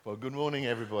Well, good morning,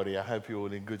 everybody. I hope you're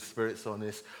all in good spirits on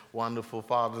this wonderful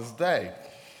Father's Day.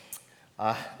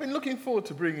 I've been looking forward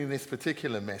to bringing this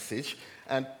particular message,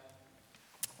 and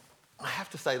I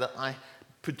have to say that I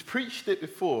preached it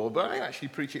before, but I actually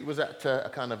preached it was at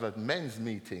a kind of a men's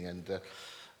meeting, and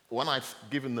when I'd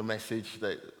given the message,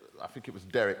 I think it was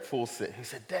Derek Fawcett, who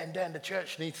said, Dan, the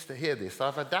church needs to hear this. So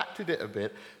I've adapted it a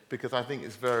bit because I think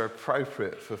it's very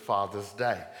appropriate for Father's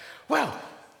Day. Well,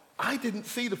 I didn't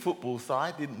see the football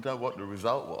side, didn't know what the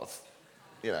result was,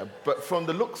 but from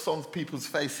the looks on people's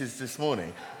faces this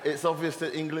morning, it's obvious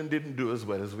that England didn't do as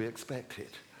well as we expected.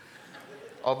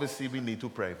 Obviously, we need to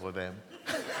pray for them.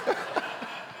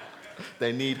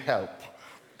 They need help.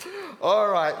 All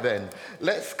right, then.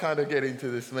 Let's kind of get into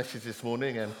this message this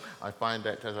morning, and I find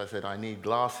that, as I said, I need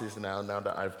glasses now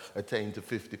that I've attained to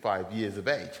 55 years of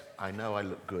age. I know I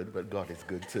look good, but God is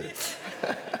good too.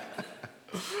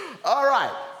 All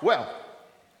right, well,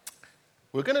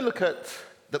 we're going to look at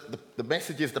the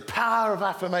message is the power of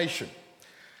affirmation.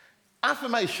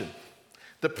 Affirmation,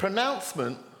 the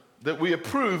pronouncement that we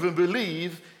approve and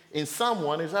believe in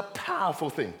someone is a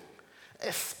powerful thing,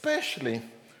 especially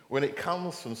when it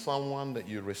comes from someone that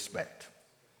you respect.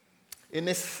 In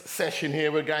this session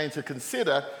here, we're going to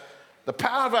consider the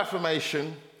power of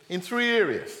affirmation in three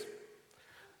areas: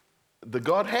 the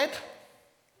Godhead,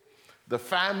 the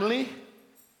family,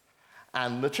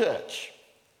 and the church.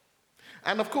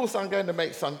 And of course, I'm going to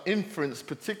make some inference,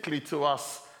 particularly to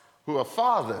us who are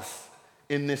fathers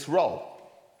in this role.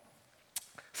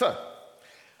 So,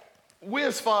 we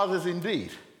as fathers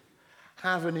indeed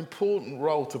have an important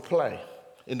role to play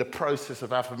in the process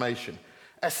of affirmation,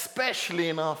 especially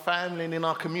in our family and in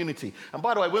our community. And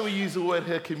by the way, when we use the word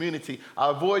here, community,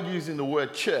 I avoid using the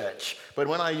word church, but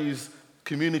when I use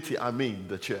community, I mean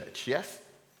the church, yes?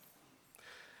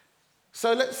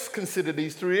 So let's consider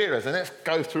these three areas, and let's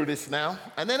go through this now.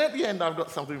 And then at the end, I've got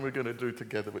something we're going to do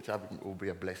together, which I think will be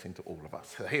a blessing to all of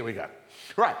us. So here we go.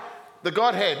 Right, the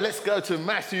Godhead. Let's go to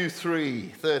Matthew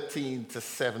 3:13 to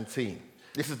 17.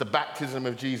 This is the baptism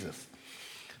of Jesus.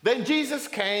 Then Jesus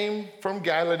came from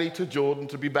Galilee to Jordan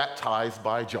to be baptized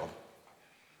by John.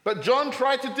 But John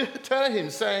tried to deter him,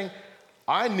 saying,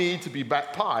 "I need to be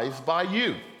baptized by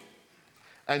you,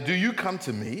 and do you come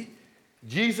to me?"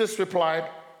 Jesus replied,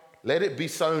 "Let it be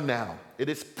so now. It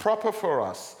is proper for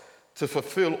us to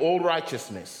fulfill all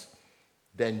righteousness."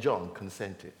 Then John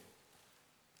consented.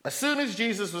 As soon as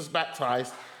Jesus was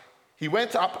baptized, he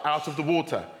went up out of the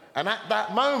water. And at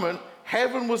that moment,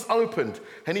 heaven was opened,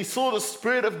 and he saw the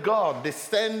Spirit of God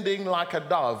descending like a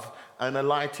dove and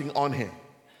alighting on him.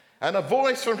 And a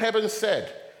voice from heaven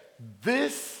said,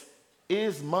 "This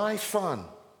is my Son,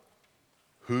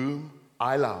 whom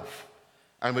I love,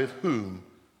 and with whom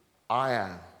I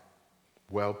am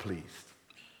well pleased."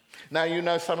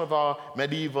 Now, some of our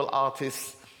medieval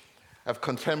artists have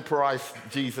contemporized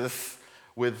Jesus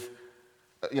with,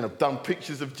 done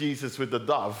pictures of Jesus with the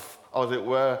dove, as it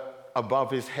were,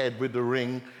 above his head with the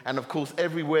ring. And of course,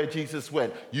 everywhere Jesus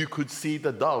went, you could see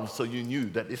the dove, so you knew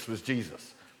that this was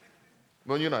Jesus.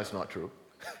 Well, it's not true.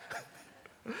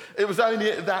 It was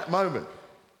only at that moment.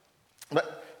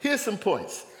 But here's some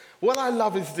points. What I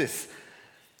love is this.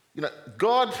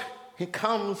 God, he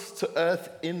comes to earth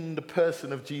in the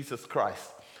person of Jesus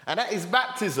Christ. And at his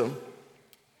baptism,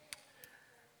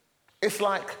 it's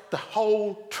like the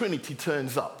whole Trinity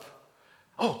turns up.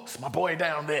 Oh, it's my boy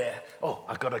down there. Oh,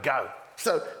 I gotta go.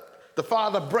 So the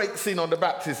Father breaks in on the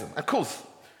baptism. Of course,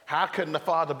 how can the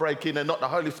Father break in and not the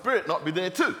Holy Spirit not be there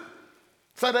too?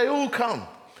 So they all come.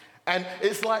 And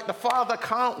it's like the Father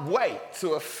can't wait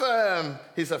to affirm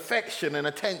his affection and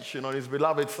attention on his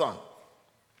beloved Son.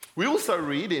 We also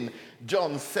read in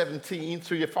John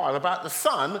 17:3-5 about the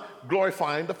Son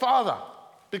glorifying the Father.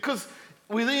 Because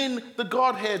within the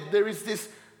Godhead, there is this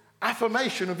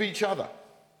affirmation of each other.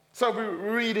 So we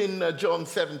read in John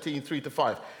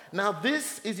 17:3-5. "Now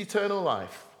this is eternal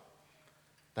life,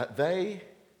 that they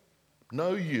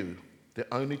know you, the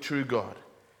only true God,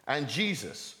 and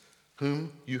Jesus,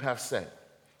 whom you have sent.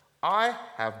 I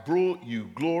have brought you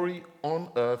glory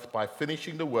on earth by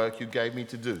finishing the work you gave me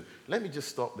to do." Let me just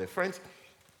stop there. Friends,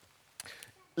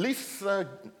 Lisa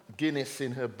Guinness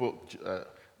in her book,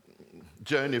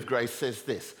 Journey of Grace, says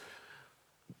this: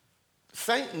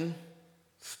 Satan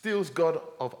steals God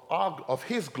of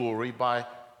his glory by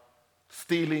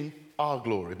stealing our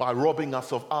glory, by robbing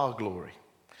us of our glory.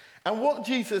 And what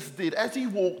Jesus did, as he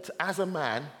walked as a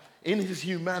man in his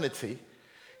humanity,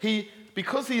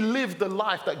 because he lived the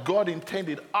life that God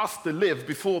intended us to live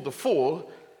before the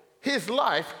fall, his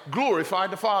life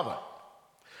glorified the Father.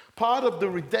 Part of the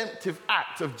redemptive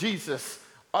act of Jesus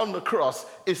on the cross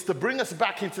is to bring us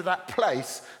back into that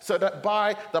place so that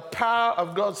by the power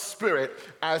of God's Spirit,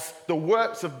 as the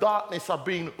works of darkness are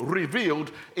being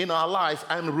revealed in our lives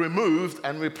and removed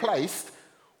and replaced,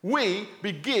 we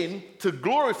begin to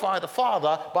glorify the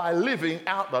Father by living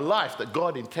out the life that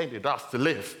God intended us to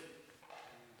live.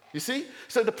 You see?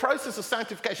 So the process of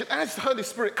sanctification, as the Holy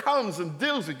Spirit comes and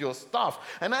deals with your stuff,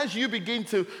 and as you begin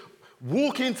to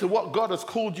walk into what God has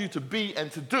called you to be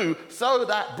and to do, so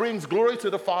that brings glory to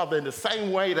the Father in the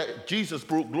same way that Jesus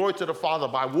brought glory to the Father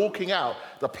by walking out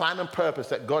the plan and purpose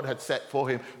that God had set for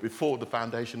him before the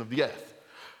foundation of the earth.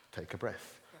 Take a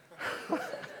breath.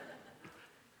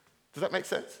 Does that make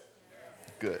sense?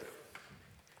 Good.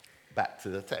 Back to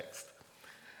the text.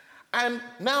 And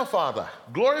now, Father,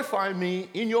 glorify me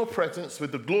in your presence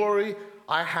with the glory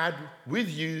I had with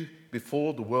you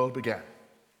before the world began.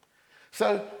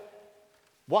 So,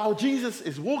 while Jesus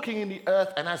is walking in the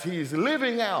earth and as he is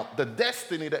living out the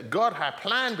destiny that God had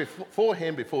planned for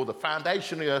him before the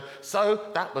foundation of the earth, so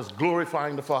that was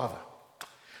glorifying the Father.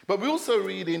 But we also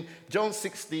read in John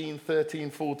 16, 13,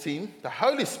 14, the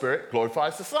Holy Spirit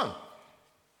glorifies the Son.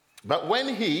 But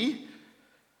when he,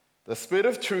 the Spirit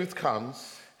of truth,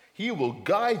 comes, he will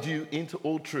guide you into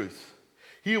all truth.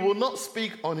 He will not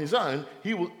speak on his own.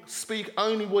 He will speak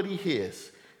only what he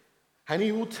hears. And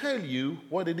he will tell you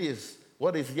what is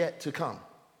yet to come.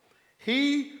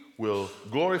 He will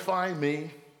glorify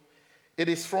me. It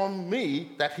is from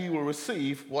me that he will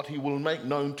receive what he will make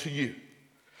known to you.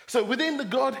 So within the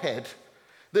Godhead,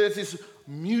 there's this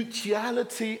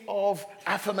mutuality of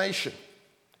affirmation,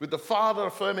 with the Father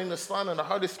affirming the Son and the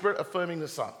Holy Spirit affirming the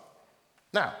Son.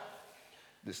 Now,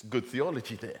 there's good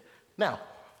theology there. Now,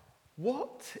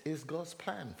 what is God's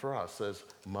plan for us as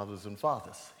mothers and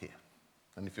fathers here?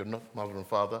 And if you're not mother and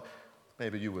father,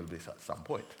 maybe you will be at some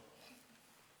point.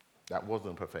 That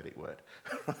wasn't a prophetic word.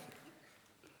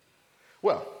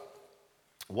 Well,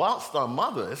 whilst our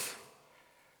mothers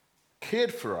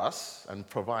cared for us and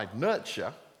provide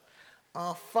nurture,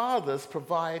 our fathers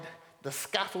provide the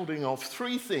scaffolding of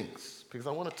three things, because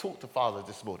I want to talk to fathers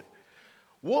this morning.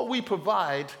 What we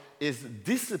provide is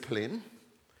discipline,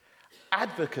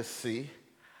 advocacy,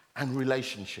 and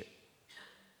relationship.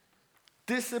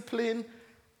 Discipline,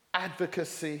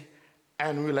 advocacy,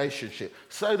 and relationship,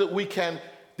 so that we can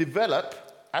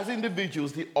develop as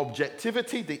individuals the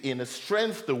objectivity, the inner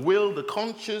strength, the will, the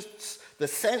conscience, the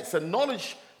sense and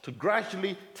knowledge to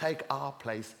gradually take our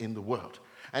place in the world.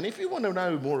 And if you want to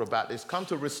know more about this, come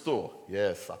to Restore.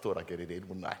 Yes, I thought I'd get it in,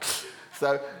 wouldn't I?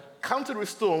 So come to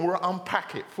Restore and we'll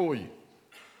unpack it for you.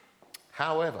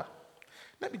 However,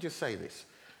 let me just say this.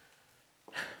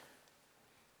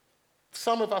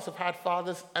 Some of us have had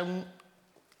fathers and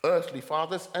earthly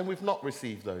fathers, and we've not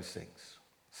received those things.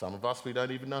 Some of us, we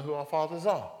don't even know who our fathers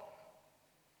are.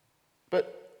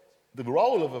 But the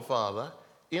role of a father,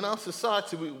 in our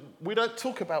society, we don't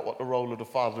talk about what the role of the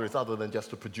father is other than just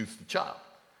to produce the child.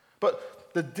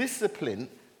 But the discipline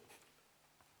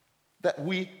that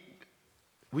we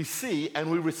see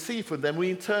and we receive from them,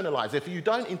 we internalize. If you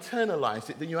don't internalize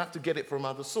it, then you have to get it from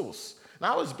another source.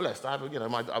 Now, I was blessed. I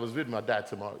was with my dad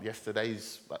yesterday.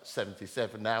 He's about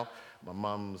 77 now. My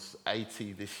mum's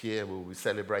 80 this year. We'll be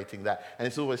celebrating that. And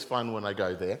it's always fun when I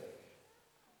go there.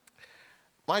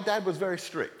 My dad was very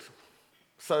strict.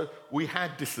 So we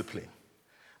had discipline.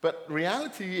 But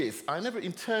reality is, I never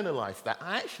internalized that.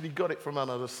 I actually got it from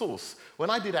another source. When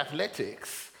I did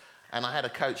athletics, and I had a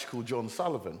coach called John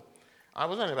Sullivan, I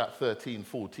was only about 13,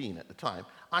 14 at the time,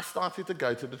 I started to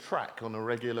go to the track on a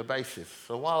regular basis.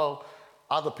 So while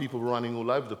other people were running all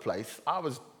over the place, I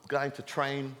was going to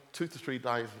train 2 to 3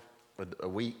 days a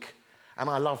week, and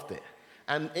I loved it.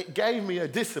 And it gave me a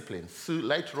discipline. So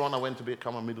later on, I went to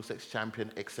become a Middlesex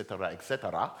champion, etc.,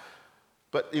 etc.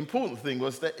 But the important thing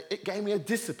was that it gave me a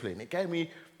discipline.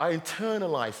 I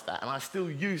internalized that, and I still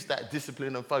use that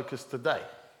discipline and focus today.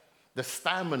 The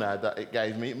stamina that it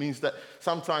gave me, it means that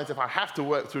sometimes if I have to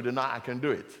work through the night, I can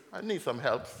do it. I need some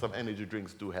help. Some energy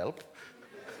drinks do help.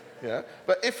 Yeah.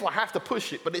 But if I have to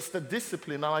push it, but it's the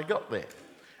discipline that I got there.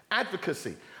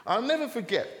 Advocacy. I'll never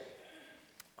forget,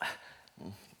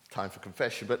 time for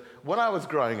confession, but when I was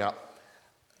growing up,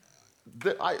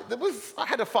 I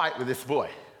had a fight with this boy.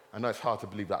 I know it's hard to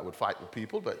believe that I would fight with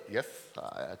people, but yes,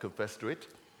 I confess to it.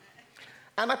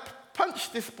 And I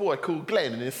punched this boy called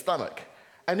Glenn in his stomach.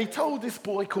 And he told this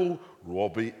boy called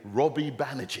Robbie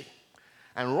Banerjee.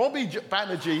 And Robbie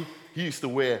Banerjee, he used to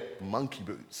wear monkey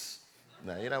boots.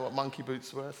 Now, you know what monkey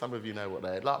boots were? Some of you know what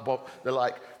they're like. They're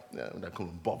like, they call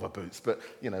them bobber boots, but,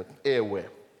 airwear.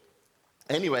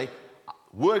 Anyway,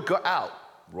 word got out.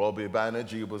 Robbie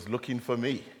Banerjee was looking for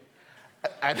me.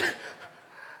 And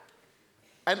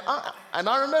And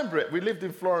I remember it. We lived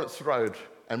in Florence Road,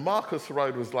 and Marcus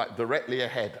Road was like directly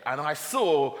ahead. And I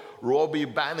saw Robbie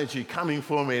Banerjee coming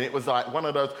for me, and it was like one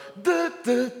of those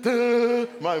duh,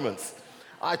 moments.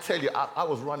 I tell you, I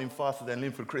was running faster than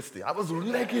Linford Christie. I was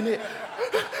legging it.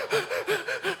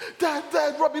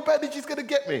 Dad, Robbie Banerjee's going to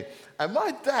get me. And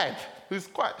my dad, who's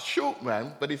quite a short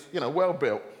man, but he's, well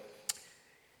built,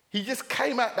 he just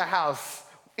came out the house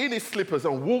in his slippers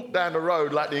and walked down the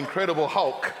road like the Incredible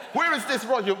Hulk. Where is this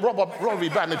Robbie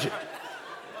Banerjee?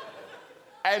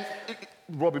 And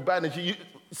Robbie Banerjee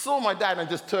saw my dad and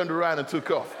just turned around and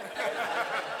took off.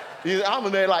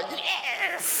 I'm there like,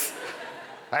 yes,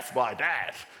 that's my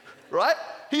dad, right?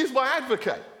 He's my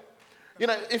advocate.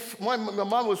 If my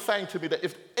mum was saying to me that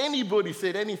if anybody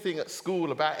said anything at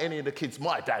school about any of the kids,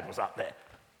 my dad was up there.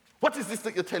 What is this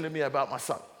that you're telling me about my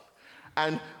son?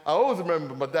 And I always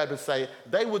remember my dad would say,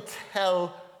 they would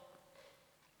tell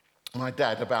my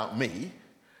dad about me,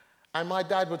 and my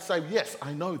dad would say, yes,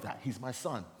 I know that, he's my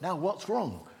son. Now what's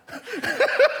wrong?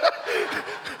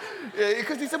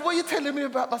 Because he said, what are you telling me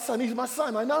about my son? He's my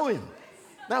son, I know him.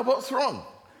 Now what's wrong?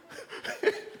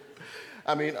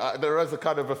 I mean, there is a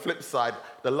kind of a flip side.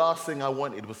 The last thing I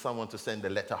wanted was someone to send a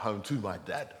letter home to my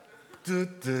dad.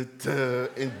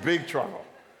 In big trouble.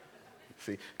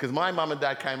 See, because my mum and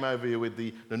dad came over here with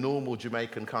the normal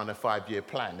Jamaican kind of 5-year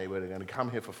plan. They were going to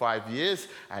come here for 5 years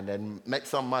and then make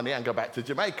some money and go back to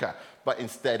Jamaica. But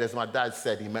instead, as my dad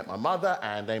said, he met my mother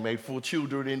and they made 4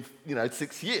 children in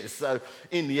 6 years. So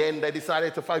in the end, they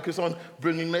decided to focus on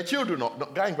bringing their children up,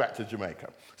 not going back to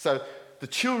Jamaica. So the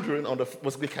children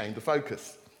became the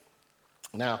focus.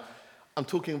 Now, I'm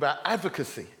talking about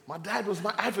advocacy. My dad was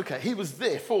my advocate. He was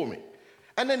there for me.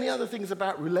 And then the other thing is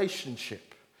about relationship.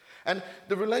 And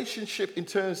the relationship in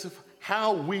terms of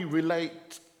how we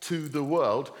relate to the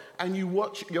world, and you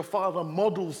watch your father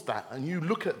models that, and you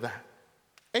look at that.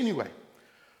 Anyway,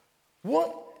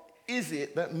 what is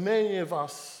it that many of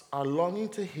us are longing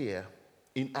to hear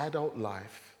in adult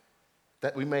life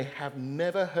that we may have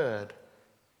never heard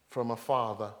from a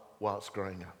father whilst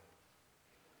growing up?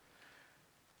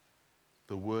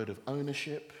 The word of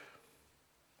ownership,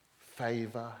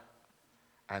 favor,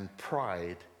 and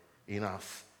pride in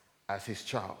us as his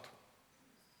child.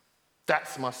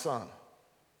 That's my son.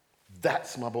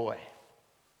 That's my boy.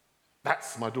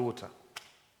 That's my daughter.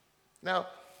 Now,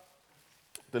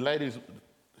 the ladies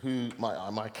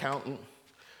my accountant,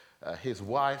 his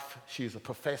wife, she's a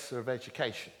professor of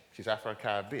education. She's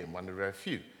Afro-Caribbean, one of the very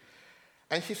few.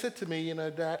 And she said to me,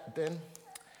 Dan,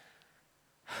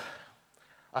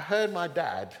 I heard my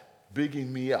dad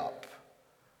bigging me up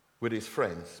with his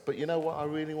friends, but you know what I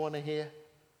really want to hear?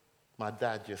 My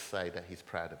dad just say that he's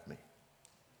proud of me.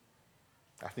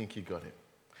 I think you got it.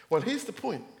 Well, here's the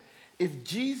point. If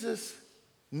Jesus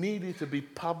needed to be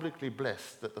publicly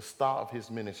blessed at the start of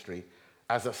his ministry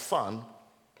as a son,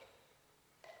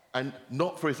 and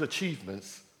not for his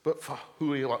achievements, but for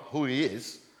who he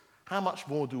is, how much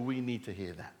more do we need to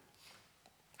hear that?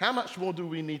 How much more do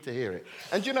we need to hear it?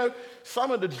 And some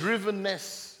of the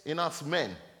drivenness in us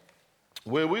men,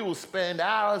 where we will spend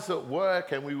hours at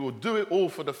work and we will do it all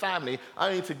for the family,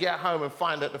 only to get home and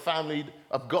find that the family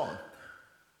have gone.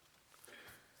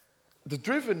 The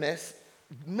drivenness,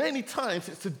 many times,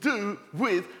 it's to do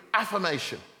with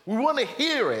affirmation. We want to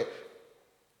hear it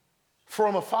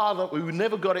from a father we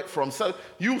never got it from. So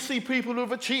you'll see people who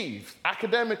have achieved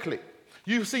academically.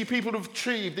 You see people who have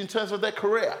achieved in terms of their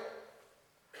career.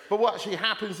 But what actually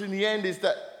happens in the end is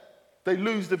that they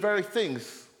lose the very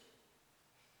things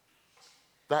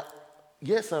that,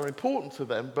 yes, are important to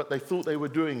them, but they thought they were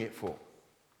doing it for.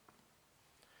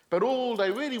 But all they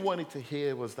really wanted to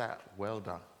hear was that, well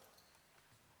done,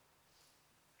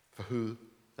 for who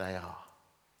they are,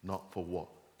 not for what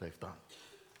they've done.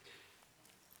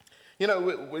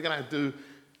 We're going to do,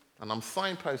 and I'm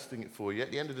signposting it for you,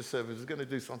 at the end of the service, we're going to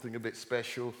do something a bit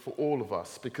special for all of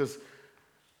us, because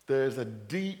there's a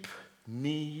deep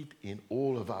need in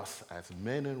all of us as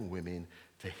men and women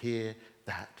to hear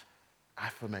that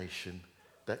affirmation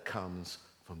that comes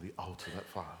from the ultimate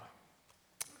Father.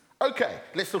 Okay,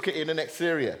 let's look at it in the next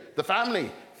area. The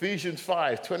family, Ephesians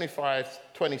 5,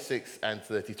 25, 26, and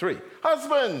 33.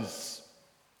 Husbands,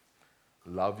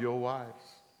 love your wives,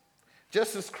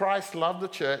 just as Christ loved the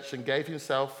church and gave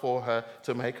himself for her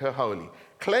to make her holy,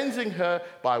 cleansing her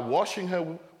by washing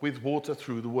her with water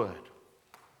through the word,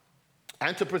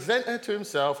 and to present her to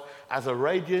himself as a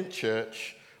radiant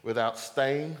church without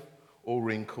stain or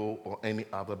wrinkle or any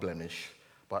other blemish,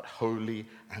 but holy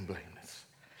and blameless.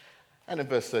 And in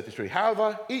verse 33,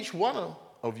 however, each one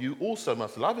of you also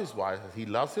must love his wife as he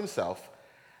loves himself,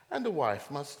 and the wife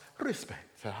must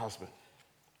respect her husband.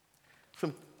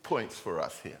 some points for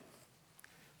us here.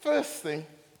 First thing,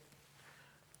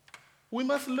 we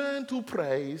must learn to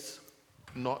praise,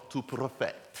 not to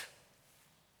perfect.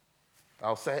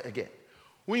 I'll say it again.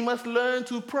 We must learn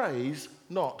to praise,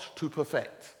 not to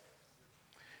perfect.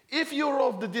 If you're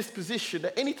of the disposition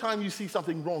that anytime you see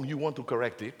something wrong, you want to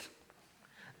correct it,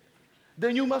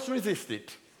 then you must resist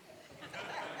it.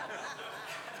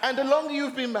 And the longer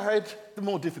you've been married, the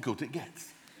more difficult it gets.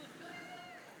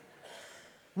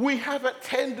 We have a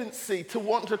tendency to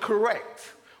want to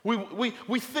correct.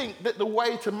 We think that the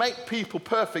way to make people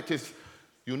perfect is,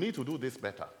 you need to do this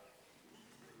better.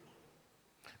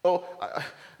 Or,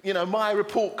 my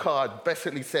report card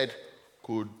basically said,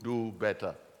 could do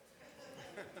better.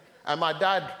 And my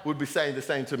dad would be saying the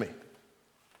same to me.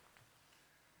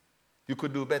 You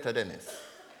could do better, Dennis.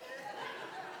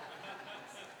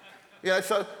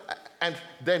 And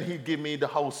then he'd give me the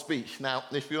whole speech. Now,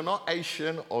 if you're not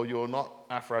Asian or you're not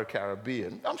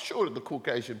Afro-Caribbean, I'm sure that the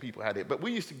Caucasian people had it, but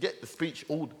we used to get the speech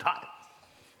all the time.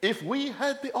 If we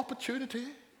had the opportunity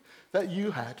that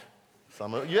you had,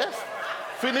 yes,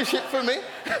 finish it for me.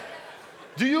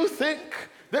 Do you think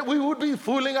that we would be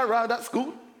fooling around at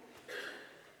school?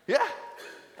 Yeah.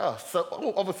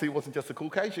 So obviously it wasn't just the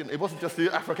Caucasian, it wasn't just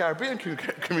the Afro-Caribbean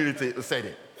community that said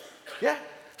it. Yeah.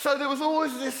 So there was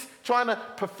always this trying to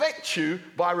perfect you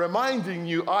by reminding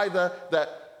you either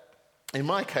that, in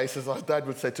my case, as our dad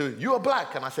would say to me, you are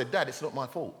black. And I said, Dad, it's not my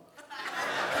fault.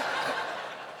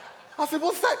 I said,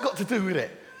 what's that got to do with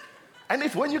it? And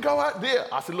if when you go out there,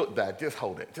 I said, look, Dad, just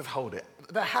hold it.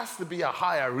 There has to be a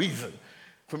higher reason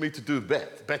for me to do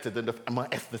better than my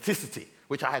ethnicity,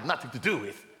 which I had nothing to do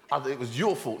with. It was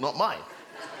your fault, not mine.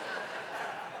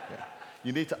 Yeah.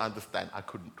 You need to understand, I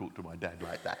couldn't talk to my dad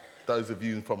like that. Those of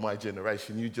you from my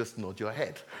generation, you just nod your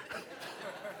head.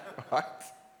 Right?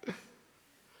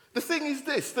 The thing is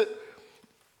this, that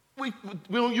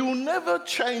you'll never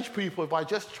change people by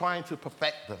just trying to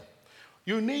perfect them.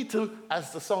 You need to,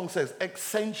 as the song says,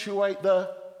 accentuate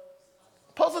the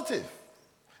positive.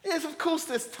 Yes, of course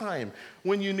there's time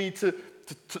when you need to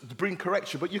bring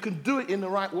correction, but you can do it in the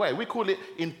right way. We call it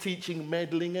in teaching,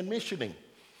 meddling and missioning.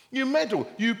 You meddle,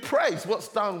 you praise what's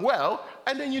done well,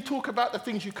 and then you talk about the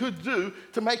things you could do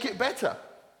to make it better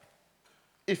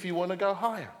if you want to go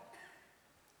higher.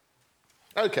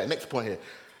 Okay, next point here.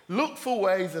 Look for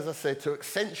ways, as I said, to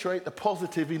accentuate the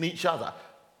positive in each other,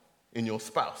 in your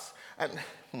spouse. And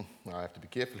I have to be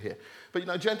careful here. But,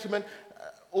 gentlemen,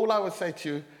 all I would say to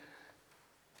you,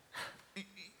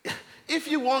 if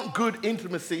you want good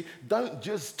intimacy, don't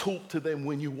just talk to them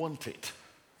when you want it.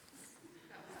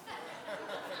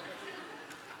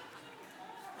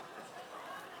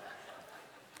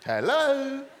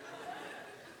 Hello?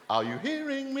 Are you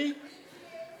hearing me?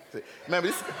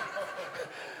 Remember,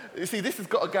 this has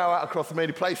got to go out across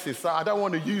many places, so I don't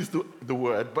want to use the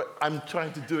word, but I'm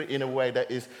trying to do it in a way that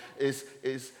is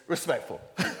respectful.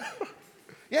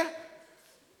 Yeah?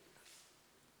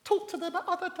 Talk to them at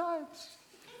other times.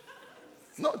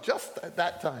 Not just at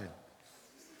that time.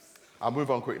 I'll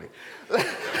move on quickly.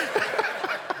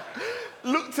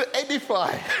 Look to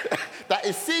edify. That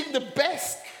is seeing the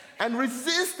best and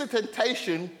resist the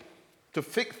temptation to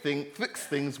fix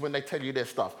things when they tell you their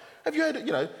stuff. Have you heard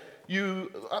it,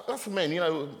 that's men,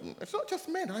 it's not just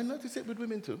men, I notice it with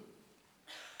women too.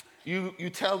 You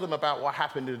tell them about what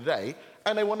happened in the day,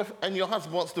 and and your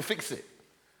husband wants to fix it.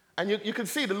 And you can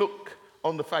see the look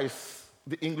on the face,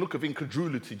 the look of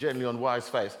incredulity generally on Wife's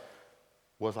face.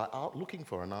 Was I out looking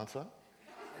for an answer?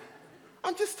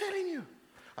 I'm just telling you.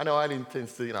 I know Eileen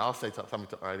tends to, I'll say something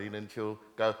to Eileen and she'll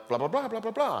go, blah, blah, blah, blah,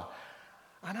 blah, blah.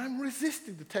 And I'm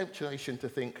resisting the temptation to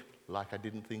think, like I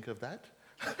didn't think of that.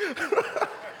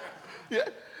 Yeah,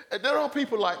 there are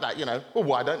people like that, well,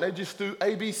 why don't they just do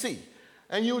ABC?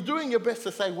 And you're doing your best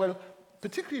to say, well,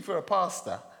 particularly for a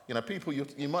pastor, people,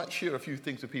 you might share a few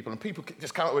things with people and people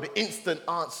just come up with an instant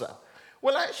answer.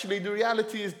 Well, actually, the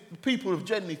reality is people have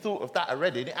generally thought of that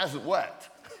already and it hasn't worked.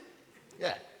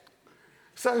 Yeah.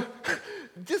 So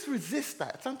just resist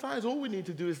that. Sometimes all we need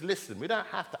to do is listen. We don't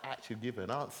have to actually give an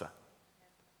answer.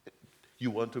 You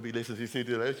want to be listened to? You see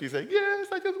her, she's saying, yes,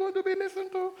 I just want to be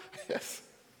listened to. Yes.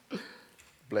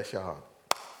 Bless your heart.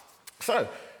 So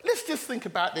let's just think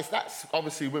about this. That's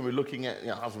obviously when we're looking at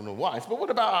husband and wives. But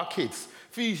what about our kids?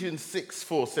 Ephesians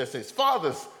 6:4 says this.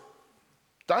 Fathers,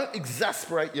 don't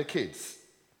exasperate your kids,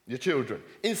 your children.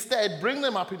 Instead, bring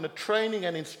them up in the training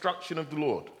and instruction of the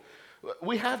Lord.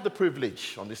 We have the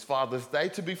privilege on this Father's Day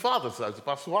to be fathers, those of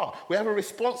us who are. We have a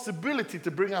responsibility to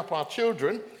bring up our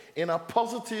children in a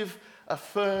positive,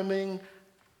 affirming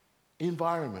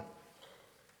environment.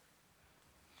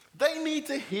 They need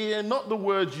to hear not the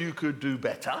words you could do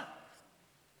better,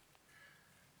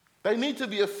 They need to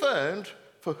be affirmed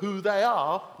for who they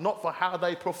are, not for how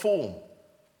they perform.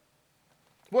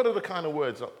 What are the kind of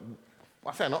words?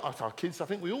 I say not us, our kids. I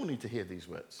think we all need to hear these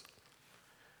words.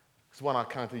 It's one I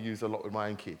kind of use a lot with my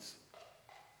own kids.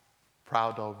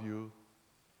 Proud of you.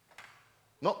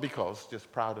 Not because,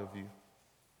 just proud of you.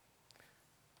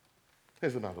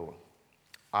 Here's another one.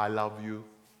 I love you.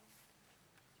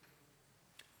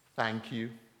 Thank you.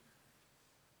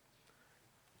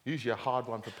 Usually a hard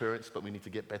one for parents, but we need to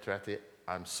get better at it.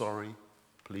 I'm sorry.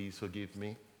 Please forgive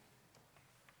me.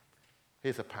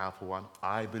 Here's a powerful one.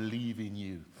 I believe in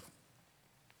you.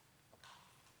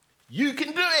 You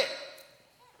can do it.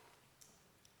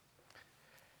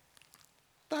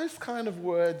 Those kind of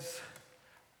words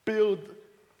build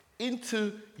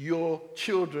into your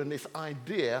children this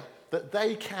idea that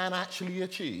they can actually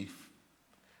achieve,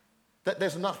 that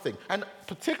there's nothing. And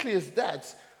particularly as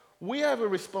dads, we have a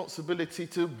responsibility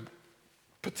to,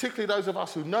 particularly those of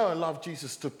us who know and love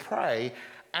Jesus, to pray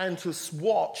and to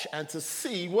watch and to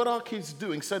see what our kids are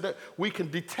doing so that we can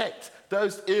detect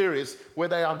those areas where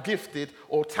they are gifted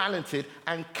or talented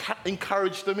and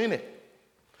encourage them in it.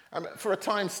 For a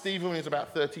time, Stephen, when he was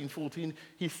about 13, 14,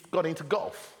 he got into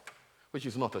golf, which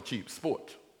is not a cheap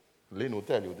sport. Lynn will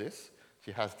tell you this.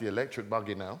 She has the electric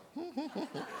buggy now.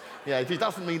 Yeah, it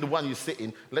doesn't mean the one you sit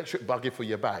in, electric buggy for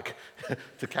your bag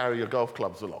to carry your golf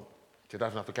clubs along. She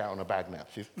doesn't have to carry on a bag now.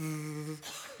 She's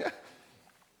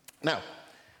Now,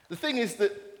 the thing is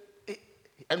that,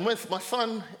 and when my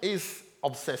son is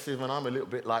obsessive and I'm a little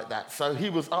bit like that, so he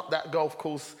was up that golf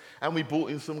course and we bought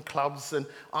in some clubs and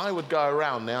I would go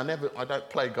around there. I don't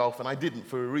play golf, and I didn't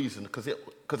for a reason,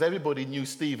 because everybody knew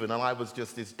Stephen and I was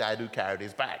just his dad who carried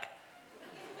his bag.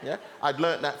 Yeah, I'd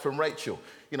learnt that from Rachel.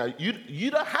 You know,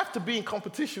 you don't have to be in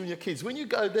competition with your kids. When you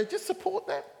go there, just support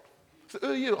them. So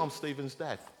who are you? I'm Stephen's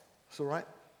dad. That's all right.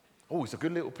 Oh, he's a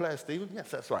good little player, Stephen.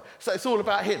 Yes, that's right. So it's all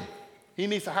about him. He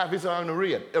needs to have his own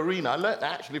arena. I learnt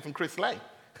that actually from Chris Lane.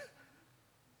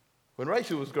 When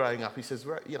Rachel was growing up, he says,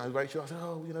 Rachel, I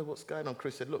said, what's going on?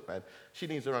 Chris said, look, man, she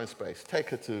needs her own space.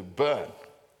 Take her to Burn.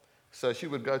 So she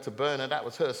would go to Burn, and that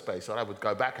was her space. So I would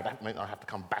go back, and that meant I'd have to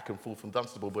come back and forth from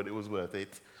Dunstable, but it was worth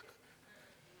it.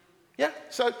 Yeah,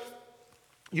 so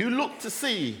you look to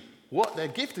see what they're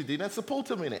gifted in and support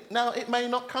them in it. Now, it may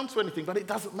not come to anything, but it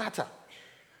doesn't matter.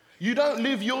 You don't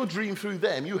live your dream through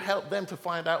them. You help them to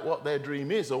find out what their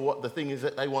dream is or what the thing is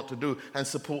that they want to do and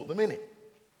support them in it.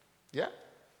 Yeah?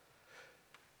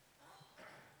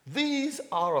 These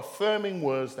are affirming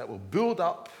words that will build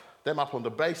them up on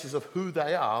the basis of who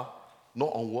they are,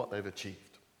 not on what they've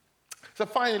achieved. So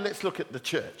finally, let's look at the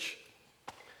church.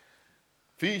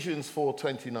 Ephesians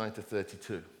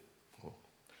 4:29-32.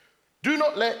 Do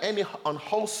not let any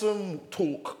unwholesome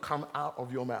talk come out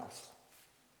of your mouth,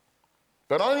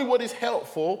 but only what is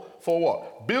helpful for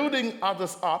what? Building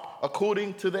others up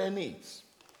according to their needs,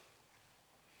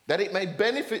 that it may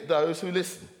benefit those who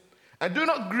listen. And do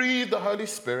not grieve the Holy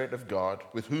Spirit of God,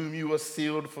 with whom you are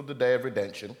sealed for the day of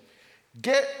redemption.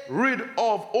 Get rid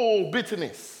of all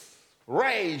bitterness,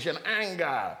 rage and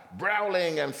anger,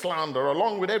 growling and slander,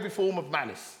 along with every form of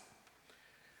malice.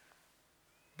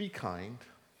 Be kind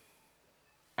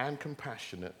and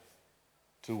compassionate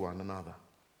to one another,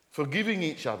 forgiving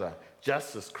each other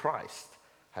just as Christ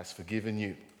has forgiven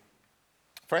you.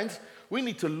 Friends, we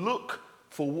need to look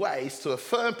for ways to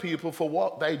affirm people for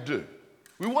what they do.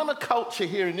 We want a culture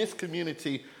here in this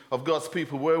community of God's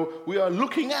people where we are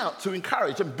looking out to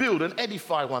encourage and build and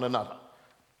edify one another.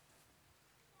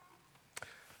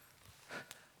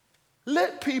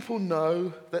 Let people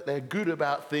know that they're good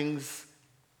about things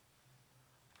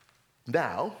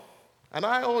now. And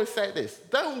I always say this,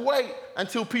 don't wait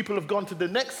until people have gone to the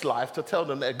next life to tell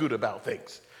them they're good about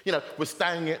things. You know, we're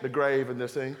standing at the grave and they're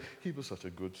saying, he was such a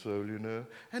good soul, you know,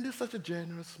 and he's such a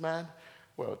generous man.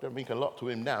 Well, it don't mean a lot to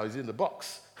him now, he's in the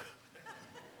box.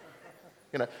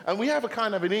 You know, and we have a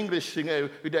kind of an English thing,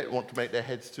 we don't want to make their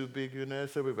heads too big, you know,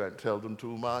 so we won't tell them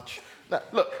too much. Now,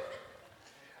 look,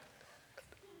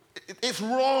 it's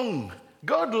wrong.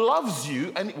 God loves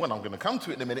you, and I'm going to come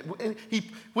to it in a minute.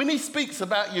 When he speaks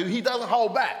about you, he doesn't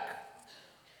hold back.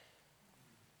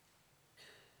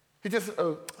 He just,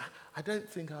 I don't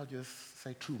think I'll just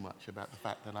say too much about the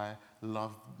fact that I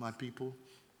love my people.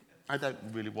 I don't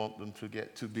really want them to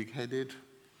get too big-headed.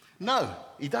 No,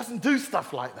 he doesn't do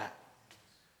stuff like that.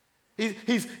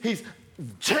 He's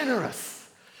generous.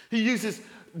 He uses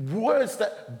words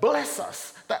that bless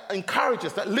us, that encourage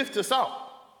us, that lift us up.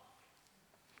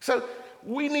 So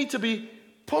we need to be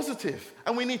positive,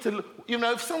 and we need to,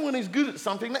 if someone is good at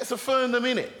something, let's affirm them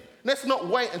in it. Let's not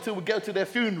wait until we go to their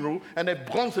funeral and they've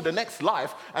gone to the next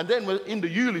life, and then we're in the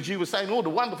eulogy we're saying all the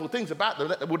wonderful things about them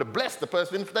that would have blessed the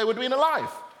person if they would have been alive.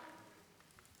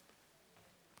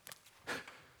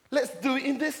 Let's do it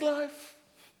in this life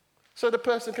so the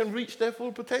person can reach their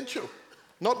full potential,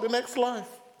 not the next life.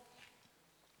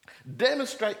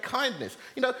 Demonstrate kindness.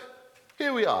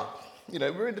 Here we are.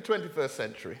 We're in the 21st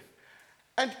century.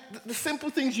 And the simple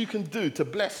things you can do to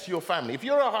bless your family. If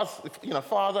you're a husband,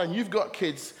 father, and you've got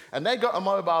kids, and they got a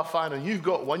mobile phone and you've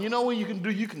got one, you know what you can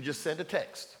do? You can just send a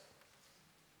text.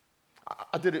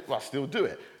 I did it, well, I still do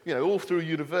it. All through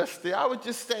university, I would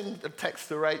just send a text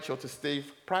to Rachel, to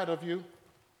Steve, proud of you.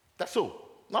 That's all.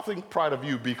 Nothing proud of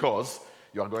you because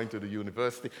you are going to the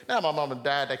university. Now, my mom and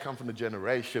dad, they come from the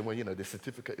generation where, the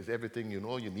certificate is everything, you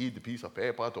need the piece of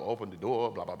paper to open the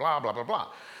door, blah, blah, blah, blah, blah, blah.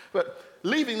 But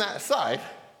leaving that aside,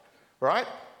 right,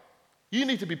 you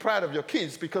need to be proud of your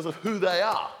kids because of who they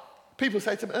are. People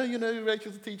say to me,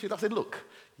 Rachel's a teacher. I said, look,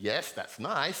 yes, that's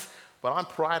nice, but I'm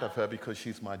proud of her because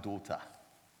she's my daughter.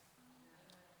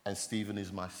 And Stephen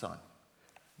is my son.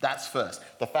 That's first.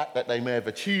 The fact that they may have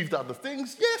achieved other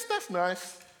things, yes, that's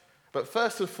nice. But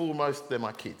first and foremost, they're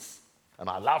my kids, and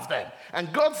I love them.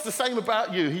 And God's the same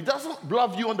about you. He doesn't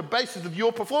love you on the basis of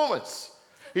your performance.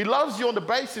 He loves you on the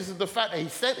basis of the fact that he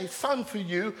sent his son for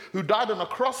you, who died on a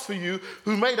cross for you,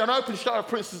 who made an open show of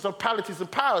principalities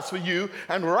and powers for you,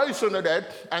 and rose from the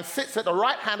dead, and sits at the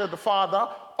right hand of the Father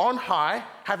on high,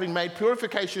 having made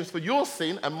purifications for your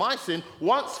sin and my sin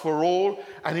once for all.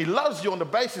 And he loves you on the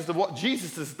basis of what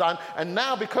Jesus has done. And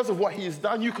now, because of what he has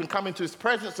done, you can come into his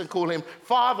presence and call him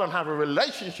Father and have a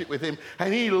relationship with him.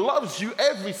 And he loves you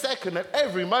every second and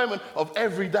every moment of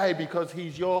every day because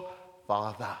he's your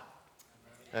Father.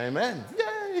 Amen.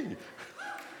 Yay.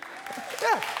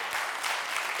 Yeah.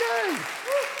 Yay.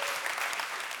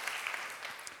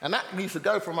 And that needs to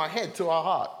go from our head to our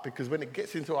heart, because when it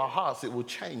gets into our hearts, it will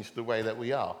change the way that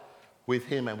we are with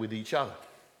him and with each other.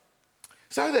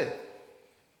 So then,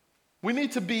 we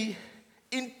need to be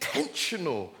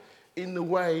intentional in the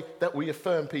way that we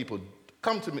affirm people.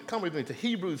 Come with me to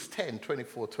Hebrews 10,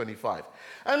 24, 25.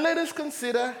 And let us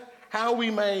consider how we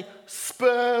may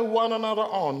spur one another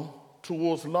on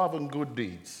towards love and good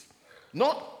deeds,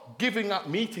 not giving up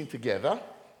meeting together,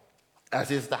 as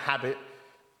is the habit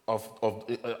of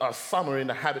some are in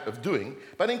the habit of doing,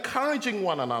 but encouraging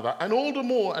one another, and all the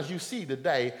more as you see the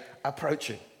day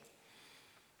approaching.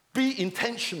 Be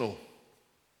intentional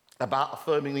about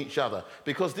affirming each other,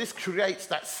 because this creates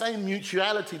that same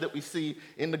mutuality that we see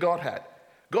in the Godhead.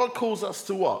 God calls us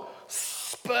to what?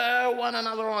 Spur one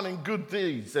another on in good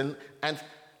deeds and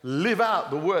live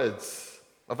out the words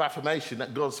of affirmation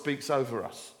that God speaks over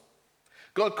us.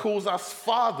 God calls us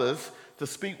fathers to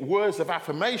speak words of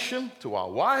affirmation to our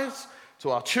wives,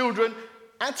 to our children,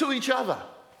 and to each other.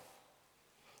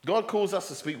 God calls us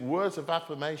to speak words of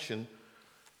affirmation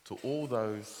to all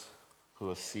those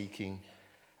who are seeking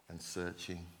and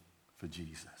searching for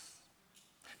Jesus.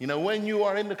 When you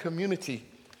are in the community,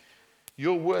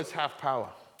 your words have power.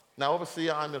 Now, obviously,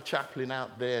 I'm a chaplain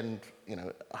out there, and,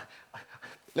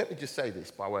 let me just say this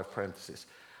by way of parenthesis.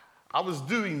 I was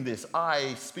doing this,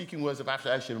 speaking words of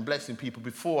affirmation and blessing people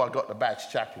before I got the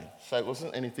badge chaplain. So it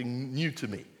wasn't anything new to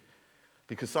me.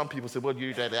 Because some people said, well,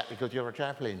 you did that because you're a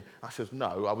chaplain. I said,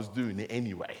 no, I was doing it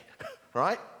anyway,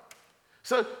 right?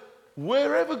 So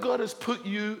wherever God has put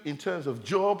you in terms of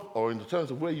job or in terms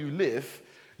of where you live,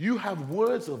 you have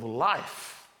words of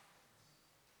life.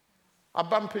 I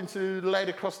bump into the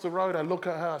lady across the road, I look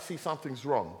at her, I see something's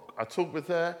wrong. I talk with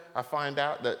her, I find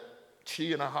out that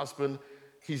she and her husband,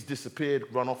 he's disappeared,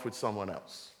 run off with someone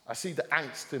else. I see the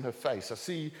angst in her face. I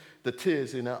see the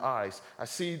tears in her eyes. I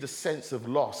see the sense of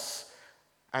loss.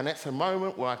 And it's a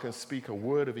moment where I can speak a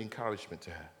word of encouragement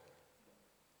to her.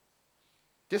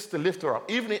 Just to lift her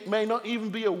up. Even it may not even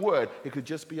be a word. It could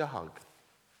just be a hug.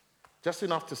 Just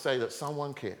enough to say that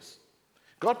someone cares.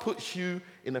 God puts you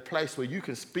in a place where you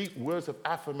can speak words of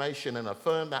affirmation and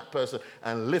affirm that person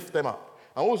and lift them up.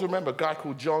 I always remember a guy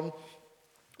called John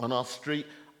on our street.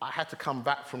 I had to come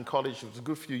back from college, it was a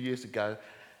good few years ago,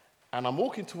 and I'm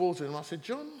walking towards him, and I said,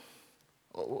 John,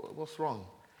 what's wrong?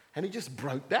 And he just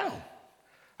broke down.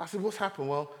 I said, what's happened?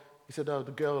 Well, he said, the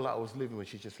girl that I was living with,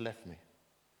 she just left me.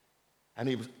 And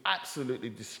he was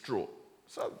absolutely distraught.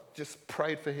 So just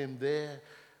prayed for him there,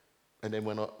 and then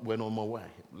went on my way.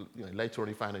 Later on,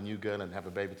 he found a new girl and have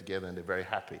a baby together, and they're very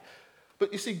happy.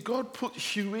 But you see, God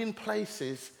puts you in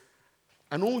places,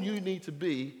 and all you need to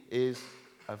be is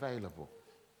available.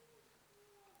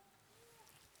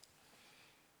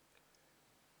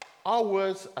 Our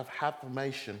words of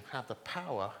affirmation have the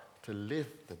power to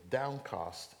lift the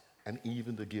downcast and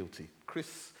even the guilty.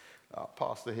 Chris Our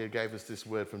pastor here gave us this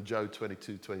word from Job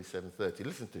 22, 27, 30.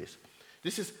 Listen to this.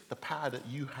 This is the power that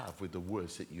you have with the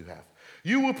words that you have.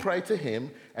 You will pray to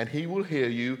him, and he will hear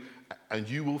you, and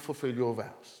you will fulfill your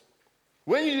vows.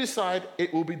 When you decide,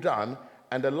 it will be done,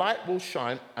 and the light will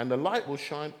shine,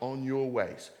 on your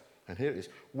ways. And here it is.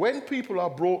 When people are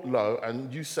brought low,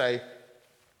 and you say,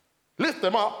 lift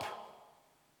them up,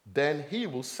 then he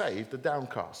will save the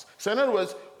downcast. So in other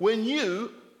words, when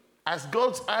you, as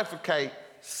God's advocate,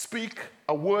 speak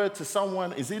a word to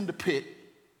someone who is in the pit,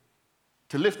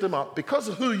 to lift them up, because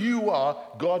of who you are,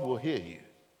 God will hear you.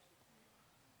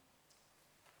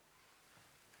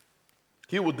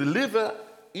 He will deliver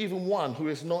even one who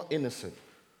is not innocent,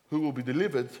 who will be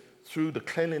delivered through the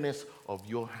cleanliness of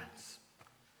your hands.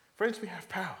 Friends, we have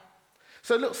power.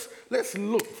 So let's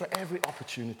look for every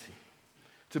opportunity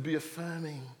to be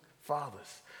affirming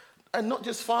fathers. And not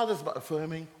just fathers, but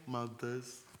affirming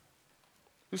mothers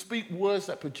who speak words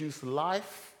that produce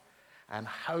life and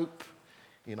hope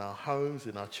in our homes,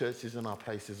 in our churches, in our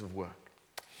places of work.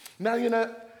 Now,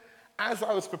 as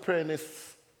I was preparing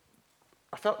this,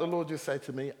 I felt the Lord just say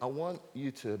to me, I want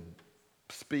you to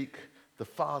speak the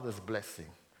Father's blessing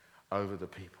over the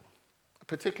people.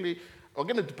 Particularly, I'm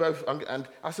going to do both. And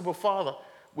I said, well, Father,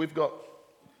 we've got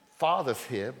fathers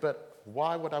here, but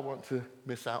why would I want to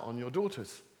miss out on your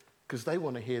daughters? Because they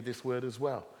want to hear this word as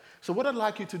well. So what I'd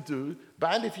like you to do,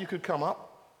 band, if you could come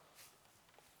up.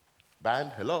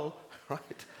 Band, hello.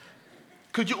 Right?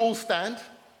 Could you all stand?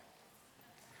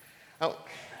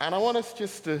 And I want us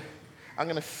just to, I'm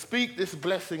going to speak this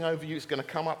blessing over you. It's going to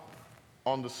come up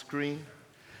on the screen.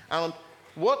 And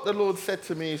what the Lord said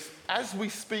to me is, as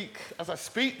I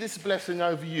speak this blessing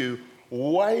over you,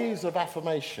 waves of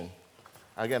affirmation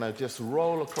are going to just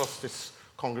roll across this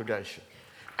congregation.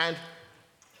 And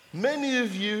many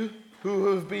of you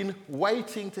who have been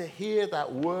waiting to hear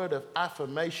that word of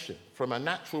affirmation from a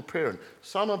natural parent,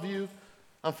 some of you,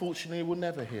 unfortunately, will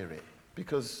never hear it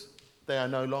because they are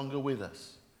no longer with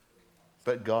us.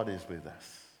 But God is with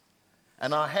us.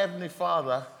 And our Heavenly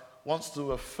Father wants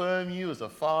to affirm you as a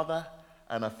father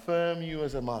and affirm you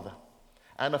as a mother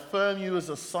and affirm you as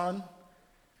a son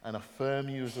and affirm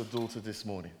you as a daughter this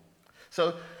morning.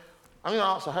 So I'm going to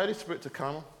ask the Holy Spirit to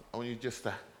come. I want you just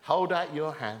to hold out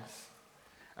your hands.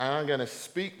 And I'm going to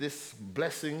speak this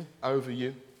blessing over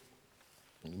you.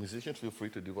 And musicians, feel free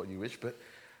to do what you wish, but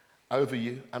over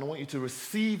you. And I want you to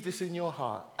receive this in your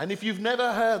heart. And if you've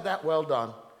never heard that, well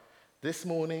done. This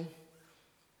morning,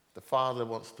 the Father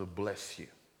wants to bless you.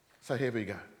 So here we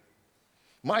go.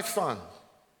 My son,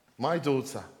 my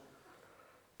daughter,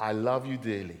 I love you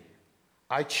dearly.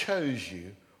 I chose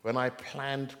you when I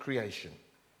planned creation.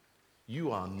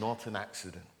 You are not an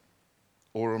accident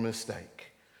or a mistake.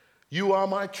 You are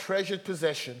my treasured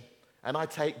possession, and I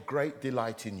take great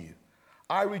delight in you.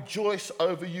 I rejoice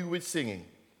over you with singing,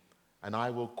 and I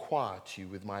will quiet you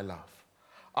with my love.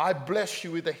 I bless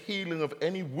you with the healing of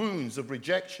any wounds of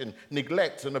rejection,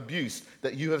 neglect, and abuse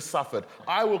that you have suffered.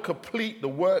 I will complete the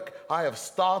work I have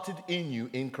started in you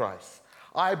in Christ.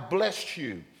 I bless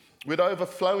you with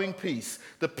overflowing peace,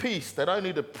 the peace that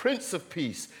only the Prince of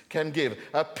Peace can give,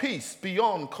 a peace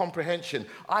beyond comprehension.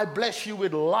 I bless you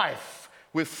with life,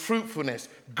 with fruitfulness,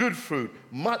 good fruit,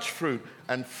 much fruit,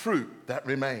 and fruit that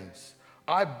remains.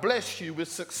 I bless you with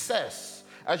success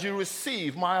as you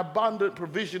receive my abundant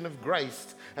provision of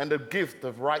grace and the gift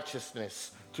of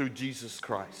righteousness through Jesus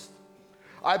Christ.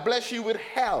 I bless you with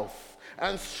health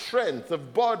and strength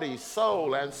of body,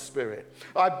 soul, and spirit.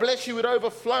 I bless you with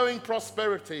overflowing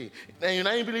prosperity,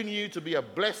 enabling you to be a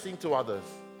blessing to others.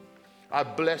 I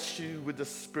bless you with the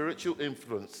spiritual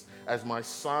influence as my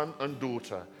son and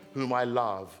daughter, whom I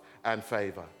love and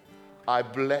favor. I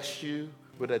bless you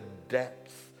with a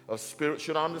depth of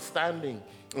spiritual understanding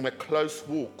and a close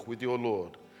walk with your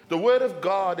Lord. The word of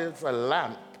God is a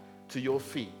lamp to your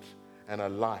feet and a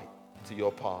light to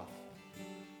your path.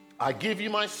 I give you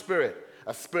my spirit,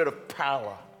 a spirit of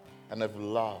power and of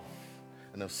love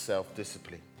and of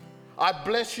self-discipline. I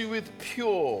bless you with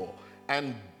pure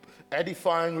and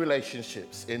edifying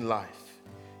relationships in life.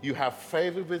 You have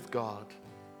favor with God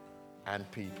and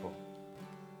people.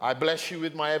 I bless you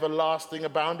with my everlasting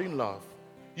abounding love.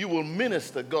 You will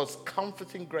minister God's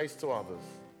comforting grace to others.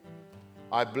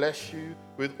 I bless you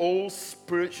with all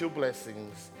spiritual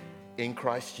blessings in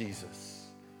Christ Jesus.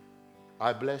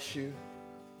 I bless you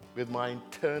with my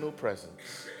eternal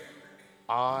presence.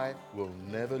 I will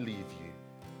never leave you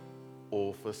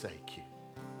or forsake you.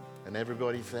 And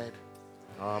everybody said,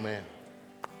 Amen.